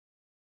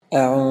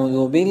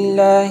أعوذ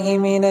بالله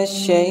من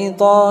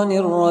الشيطان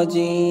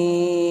الرجيم.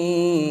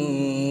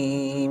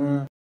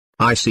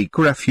 I seek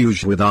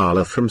refuge with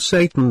Allah from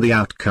Satan the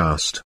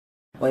outcast.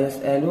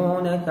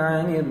 ويسألونك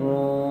عن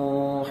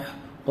الروح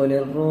قل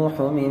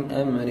الروح من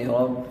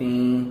أمر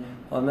ربي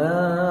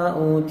وما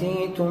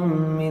أوتيتم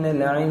من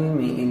العلم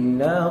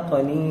إلا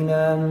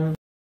قليلا.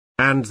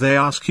 And they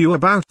ask you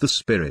about the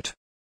Spirit.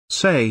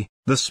 Say,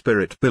 the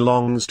Spirit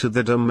belongs to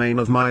the domain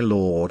of my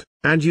Lord,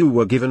 and you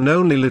were given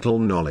only little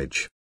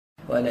knowledge.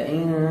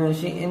 ولئن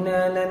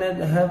شئنا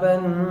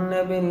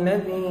لنذهبن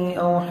بالذي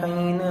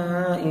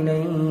أوحينا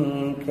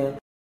إليك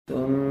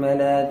ثم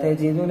لا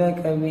تجد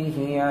لك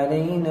به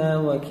علينا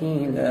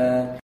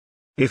وكيلا.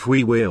 If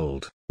we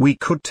willed, we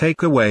could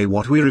take away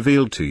what we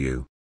revealed to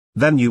you.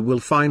 Then you will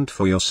find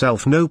for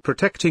yourself no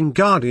protecting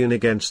guardian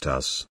against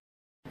us.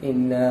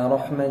 إلا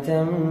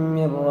رحمة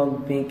من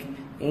ربك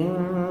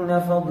إن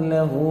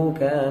فضله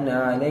كان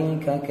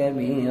عليك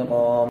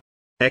كبيرا.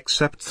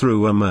 Except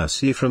through a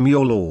mercy from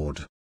your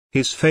Lord.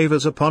 His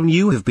favors upon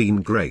you have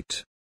been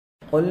great.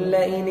 قل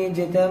لئن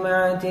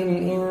اجتمعت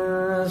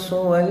الإنس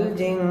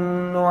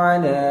والجن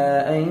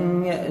على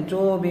أن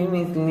يأتوا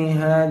بمثل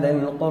هذا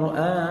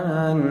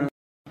القرآن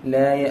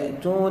لا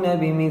يأتون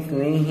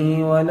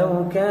بمثله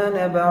ولو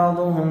كان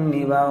بعضهم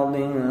لبعض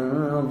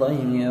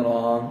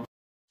ظهيرا.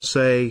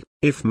 Say,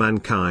 if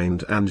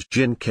mankind and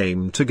jinn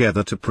came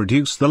together to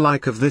produce the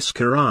like of this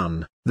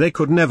Quran, they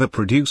could never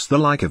produce the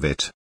like of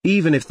it,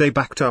 even if they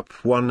backed up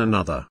one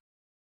another.